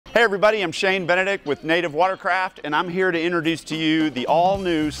Hey everybody, I'm Shane Benedict with Native Watercraft, and I'm here to introduce to you the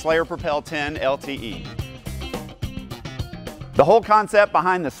all-new Slayer Propel 10 LTE. The whole concept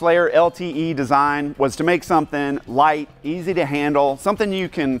behind the Slayer LTE design was to make something light, easy to handle, something you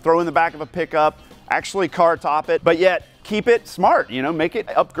can throw in the back of a pickup, actually car top it, but yet keep it smart, make it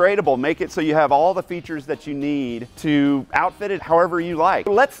upgradable, make it so you have all the features that you need to outfit it however you like.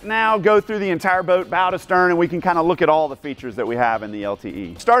 Let's now go through the entire boat, bow to stern, and we can kind of look at all the features that we have in the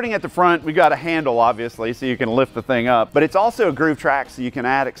LTE. Starting at the front, we've got a handle, obviously, so you can lift the thing up, but it's also a groove track, so you can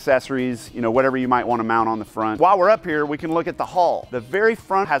add accessories, whatever you might want to mount on the front. While we're up here, we can look at the hull. The very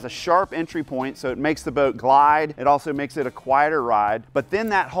front has a sharp entry point, so it makes the boat glide. It also makes it a quieter ride, but then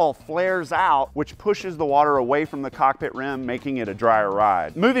that hull flares out, which pushes the water away from the cockpit rim, making it a drier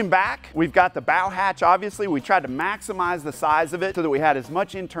ride. Moving back, we've got the bow hatch. Obviously, we tried to maximize the size of it so that we had as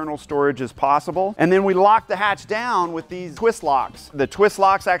much internal storage as possible. And then we locked the hatch down with these twist locks. The twist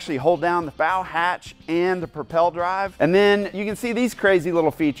locks actually hold down the bow hatch and the propel drive. And then you can see these crazy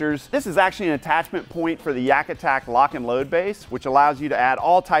little features. This is actually an attachment point for the Yak Attack lock and load base, which allows you to add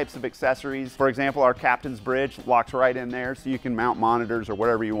all types of accessories. For example, our captain's bridge locks right in there, so you can mount monitors or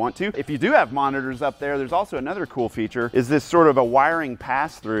whatever you want to. If you do have monitors up there, there's also another cool feature, is this sort of a wiring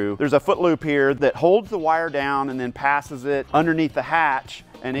pass-through. There's a foot loop here that holds the wire down and then passes it underneath the hatch,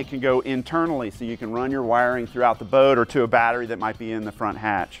 and it can go internally, so you can run your wiring throughout the boat or to a battery that might be in the front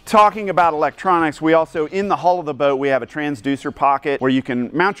hatch. Talking about electronics, we also, in the hull of the boat, we have a transducer pocket where you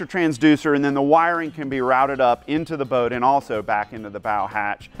can mount your transducer, and then the wiring can be routed up into the boat and also back into the bow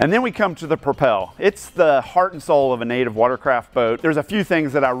hatch. And then we come to the Propel. It's the heart and soul of a Native Watercraft boat. There's a few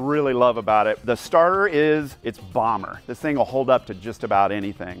things that I really love about it. The starter is its bomber. This thing will hold up to just about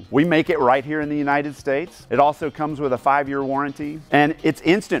anything. We make it right here in the United States. It also comes with a 5-year warranty, and it's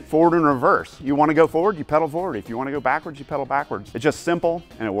instant forward and reverse. You want to go forward, you pedal forward. If you want to go backwards, you pedal backwards. It's just simple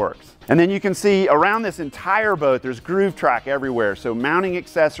and it works. And then you can see around this entire boat, there's groove track everywhere. So mounting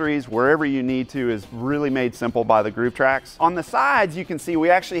accessories wherever you need to is really made simple by the groove tracks. On the sides, you can see we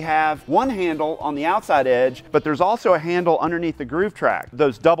actually have one handle on the outside edge, but there's also a handle underneath the groove track.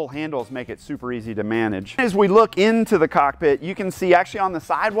 Those double handles make it super easy to manage. As we look into the cockpit, you can see actually on the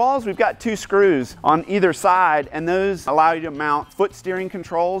sidewalls, we've got 2 screws on either side, and those allow you to mount foot steering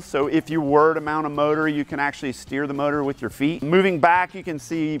controls. So if you were to mount a motor, you can actually steer the motor with your feet. Moving back, you can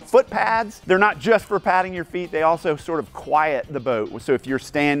see foot pads. They're not just for padding your feet, they also sort of quiet the boat. So if you're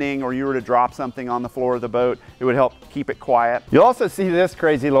standing or you were to drop something on the floor of the boat, it would help keep it quiet. You'll also see this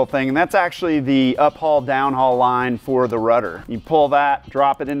crazy little thing, and that's actually the up-haul, down-haul line for the rudder. You pull that,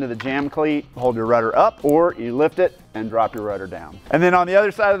 drop it into the jam cleat, hold your rudder up, or you lift it and drop your rudder down. And then on the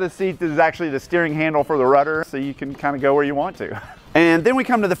other side of the seat is actually the steering handle for the rudder, so you can kind of go where you want to. And then we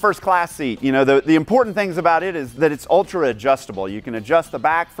come to the first class seat. The important things about it is that it's ultra adjustable. You can adjust the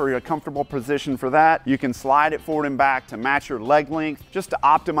back for a comfortable position for that. You can slide it forward and back to match your leg length, just to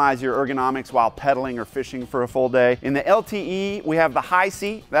optimize your ergonomics while pedaling or fishing for a full day. In the LTE, we have the high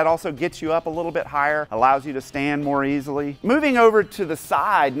seat. That also gets you up a little bit higher, allows you to stand more easily. Moving over to the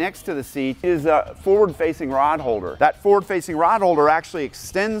side next to the seat is a forward-facing rod holder. That forward-facing rod holder actually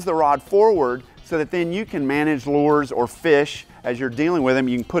extends the rod forward so that then you can manage lures or fish as you're dealing with them.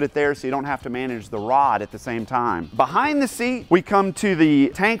 You can put it there so you don't have to manage the rod at the same time. Behind the seat, we come to the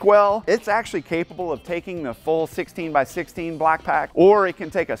tank well. It's actually capable of taking the full 16x16 black pack, or it can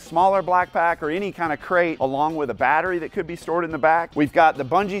take a smaller black pack or any kind of crate along with a battery that could be stored in the back. We've got the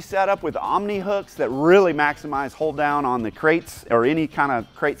bungee setup with Omni hooks that really maximize hold down on the crates or any kind of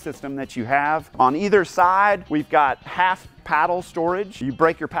crate system that you have. On either side, we've got half paddle storage. You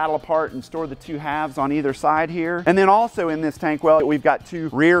break your paddle apart and store the 2 halves on either side here. And then also in this tank well, we've got 2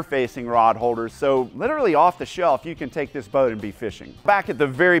 rear-facing rod holders. So literally off the shelf, you can take this boat and be fishing. Back at the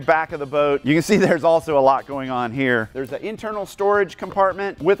very back of the boat, you can see there's also a lot going on here. There's an internal storage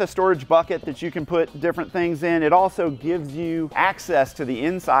compartment with a storage bucket that you can put different things in. It also gives you access to the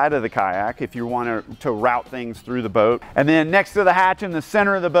inside of the kayak if you want to route things through the boat. And then next to the hatch in the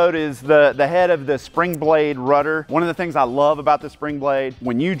center of the boat is the head of the spring blade rudder. One of the things I love about the spring blade,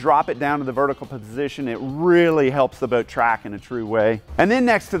 when you drop it down to the vertical position, it really helps the boat track in a true way. And then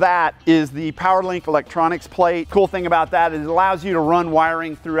next to that is the PowerLink electronics plate. Cool thing about that is it allows you to run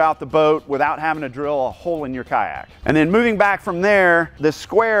wiring throughout the boat without having to drill a hole in your kayak. And then moving back from there, the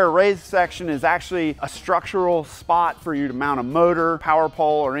square raised section is actually a structural spot for you to mount a motor, power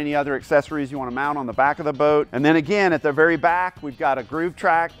pole, or any other accessories you want to mount on the back of the boat. And then again, at the very back, we've got a groove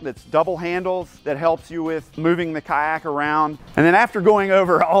track that's double handles that helps you with moving the kayak around around. And then after going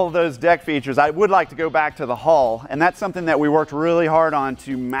over all of those deck features, I would like to go back to the hull, and that's something that we worked really hard on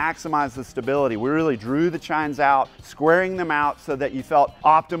to maximize the stability. We really drew the chines out, squaring them out so that you felt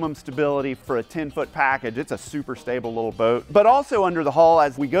optimum stability for a 10-foot package. It's a super stable little boat. But also under the hull,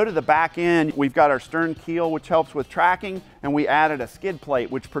 as we go to the back end, we've got our stern keel, which helps with tracking, and we added a skid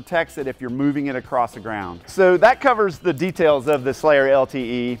plate, which protects it if you're moving it across the ground. So that covers the details of the Slayer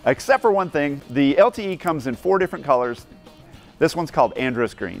LTE, except for one thing. The LTE comes in 4 different colors. This one's called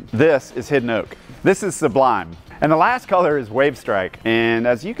Andros Green. This is Hidden Oak. This is Sublime. And the last color is Wave Strike. And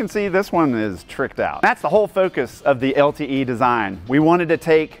as you can see, this one is tricked out. That's the whole focus of the LTE design. We wanted to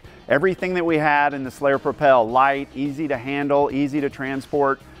take everything that we had in the Slayer Propel, light, easy to handle, easy to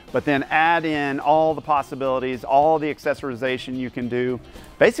transport, but then add in all the possibilities, all the accessorization you can do.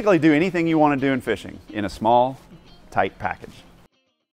 Basically do anything you want to do in fishing in a small, tight package.